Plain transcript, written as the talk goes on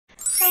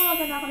Hello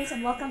again mga Kamigz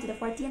and welcome to the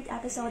 14th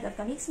episode of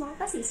KateSISmo.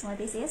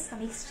 This is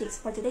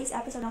Chyxz. For today's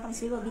episode mga Kamigz,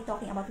 we will be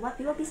talking about what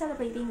we will be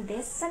celebrating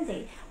this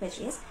Sunday,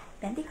 which is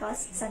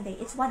Pentecost Sunday.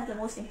 It's one of the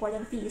most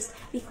important feasts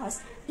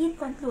because it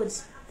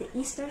concludes the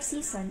Easter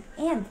season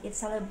and it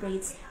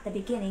celebrates the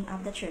beginning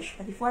of the church.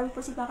 But before we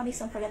proceed mga Kamigz,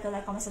 don't forget to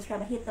like, comment,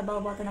 subscribe, and hit the bell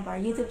button of our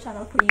YouTube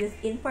channel for youth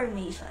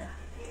information.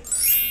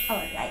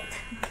 Alright,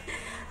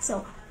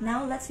 so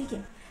now let's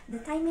begin. The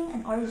timing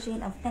and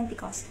origin of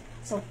Pentecost.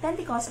 So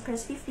Pentecost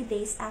occurs 50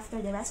 days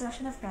after the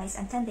resurrection of Christ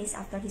and 10 days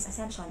after his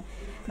ascension.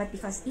 But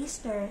because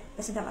Easter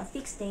doesn't have a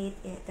fixed date,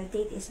 the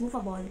date is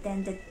movable,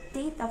 then the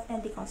date of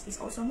Pentecost is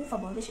also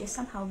movable, which is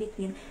somehow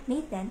between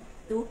May 10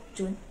 to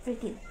June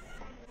 13.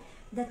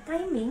 The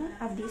timing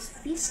of this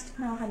feast,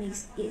 mga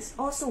Kamigz, is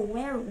also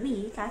where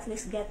we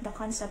Catholics get the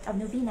concept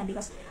of novena,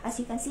 because as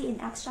you can see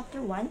in Acts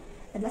chapter 1,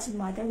 the Blessed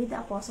Mother with the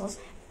apostles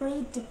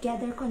prayed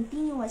together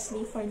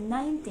continuously for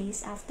 9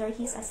 days after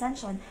his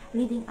ascension,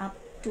 leading up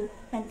to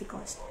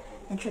Pentecost.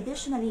 And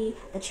traditionally,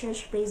 the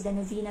church prays the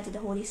novena to the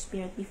Holy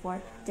Spirit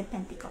before the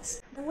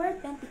Pentecost. The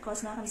word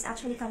Pentecost, mga Kamigz,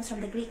 actually comes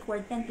from the Greek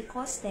word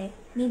Pentekoste,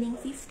 meaning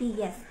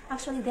 50th.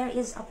 Actually, there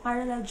is a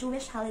parallel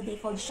Jewish holiday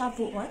called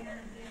Shavuot,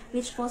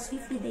 which falls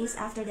 50 days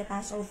after the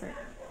Passover.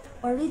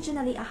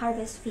 Originally a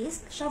harvest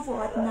feast,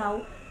 Shavuot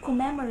now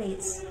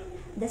commemorates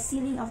the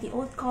sealing of the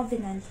Old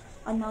Covenant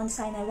on Mount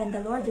Sinai when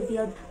the Lord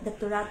revealed the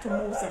Torah to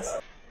Moses.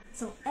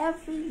 So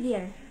every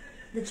year,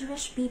 the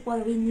Jewish people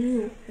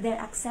renew their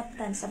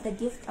acceptance of the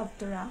gift of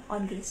Torah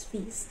on this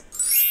feast.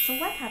 So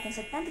what happens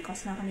at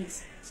Pentecost, mga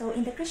Kamigz? So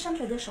in the Christian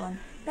tradition,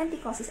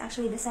 Pentecost is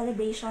actually the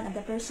celebration of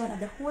the person of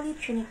the Holy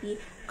Trinity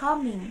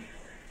coming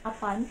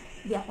upon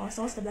the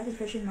apostles, the Blessed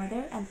Virgin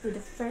Mother, and to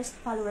the first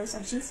followers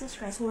of Jesus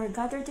Christ who were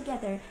gathered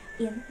together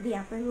in the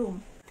upper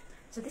room.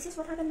 So this is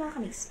what happened, mga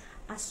Kamigz.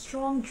 A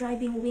strong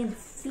driving wind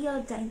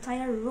filled the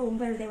entire room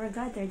where they were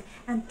gathered,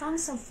 and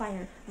tongues of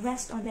fire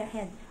rest on their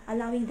head,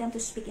 allowing them to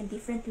speak in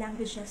different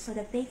languages so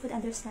that they could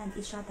understand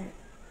each other.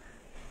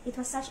 It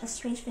was such a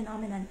strange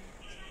phenomenon.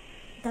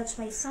 That's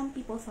why some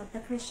people thought the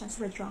Christians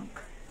were drunk.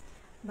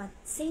 But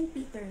Saint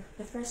Peter,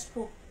 the first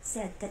pope,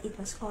 said that it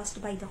was caused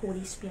by the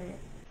Holy Spirit.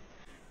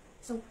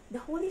 So the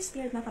Holy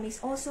Spirit, mga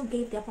Kamigz, also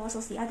gave the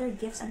apostles the other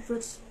gifts and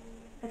fruits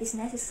that is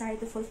necessary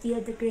to fulfill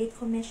the Great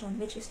Commission,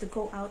 which is to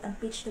go out and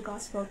preach the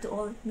gospel to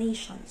all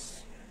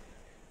nations.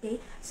 Okay,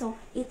 so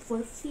it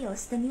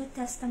fulfills the New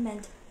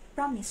Testament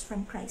promise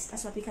from Christ,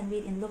 as what we can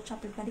read in Luke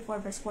chapter 24,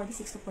 verse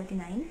 46 to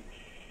 49,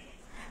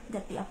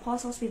 that the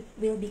apostles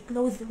will be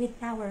clothed with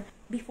power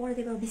before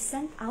they will be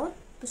sent out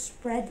to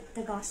spread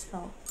the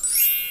gospel.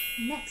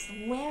 Next,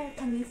 where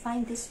can we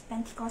find this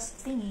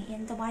Pentecost thingy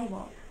in the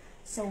Bible?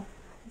 So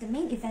the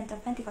main event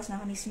of Pentecost,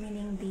 mga Kamigz,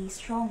 meaning the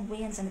strong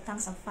winds and the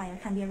tongues of fire,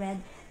 can be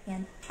read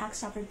in Acts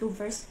chapter 2,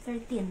 verse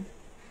 13.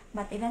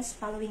 But events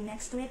following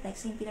next to it, like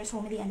St. Peter's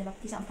homily and the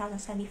baptism of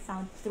thousands, can be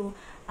found through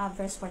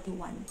verse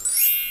 41.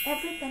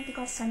 Every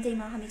Pentecost Sunday,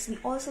 mga Kamigz, we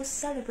also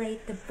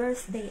celebrate the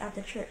birthday of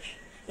the church.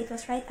 It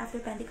was right after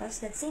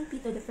Pentecost that St.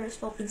 Peter, the first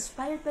pope,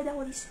 inspired by the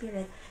Holy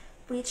Spirit,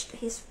 preached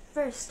his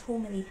first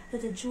homily to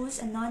the Jews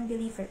and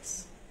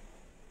non-believers,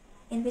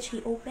 in which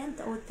he opened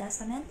the Old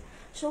Testament,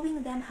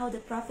 showing them how the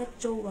prophet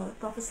Joel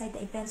prophesied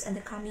the events and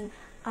the coming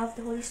of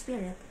the Holy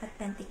Spirit at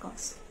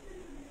Pentecost.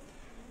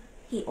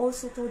 He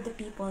also told the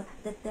people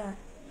that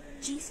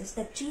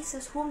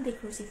Jesus whom they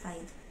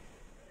crucified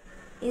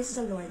is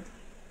the Lord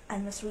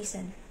and was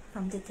risen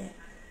from the dead,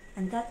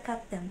 and that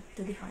cut them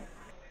to the heart.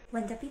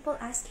 When the people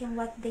asked him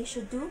what they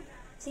should do,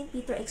 St.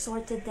 Peter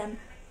exhorted them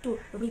to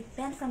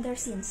repent from their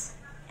sins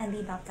and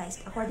be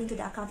baptized. According to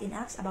the account in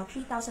Acts, about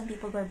 3,000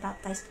 people were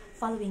baptized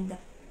following the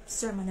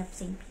sermon of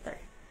St. Peter.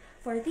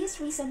 For this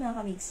reason, mga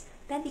Kamigz,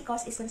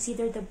 Pentecost is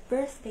considered the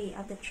birthday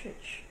of the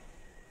church,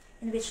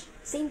 in which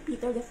St.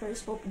 Peter, the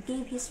first pope,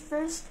 gave his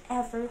first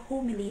ever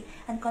homily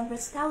and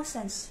converts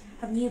thousands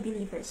of new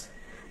believers.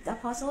 The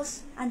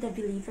apostles and the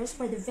believers,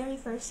 for the very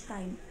first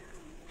time,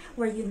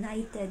 were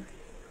united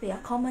by a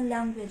common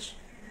language,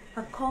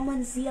 a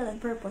common zeal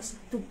and purpose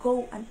to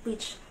go and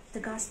preach the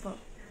gospel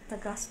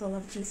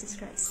of Jesus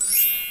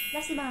Christ.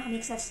 Lastly, mga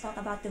Kamigz, let's talk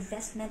about the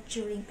vestment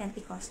during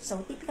Pentecost.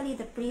 So typically,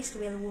 the priest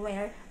will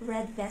wear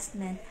red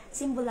vestment,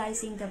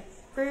 symbolizing the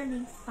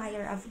burning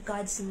fire of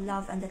God's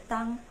love and the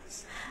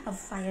tongues of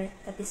fire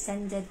that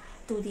descended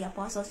to the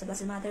apostles, the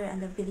Blessed Mother,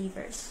 and the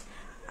believers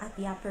at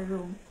the upper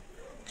room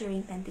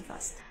during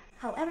Pentecost.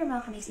 However,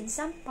 mga Kamigz, in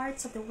some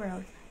parts of the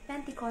world,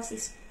 Pentecost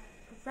is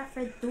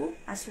referred to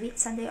as Whit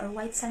Sunday or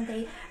White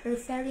Sunday,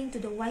 referring to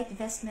the white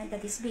vestment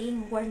that is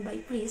being worn by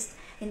priests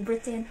in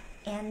Britain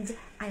and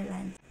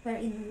Ireland,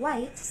 wherein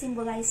white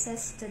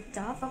symbolizes the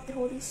dove of the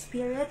Holy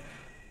Spirit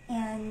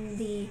and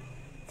the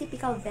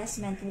typical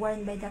vestment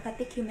worn by the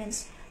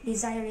catechumens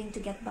desiring to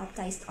get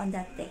baptized on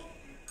that day.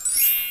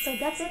 So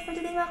that's it for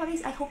today, mga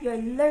Kamigz. I hope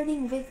you're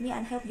learning with me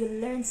and I hope you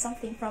learned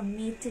something from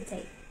me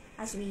today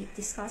as we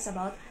discuss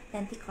about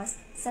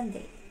Pentecost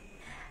Sunday.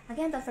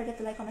 Again, don't forget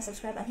to like, comment,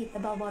 subscribe, and hit the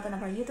bell button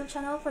of our YouTube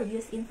channel for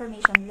youth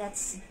information.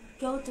 Let's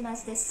go to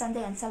Mass this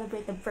Sunday and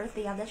celebrate the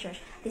birthday of the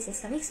church. This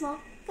is KateSISmo.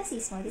 This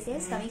is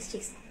Kamigz,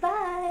 Chyxz. Bye!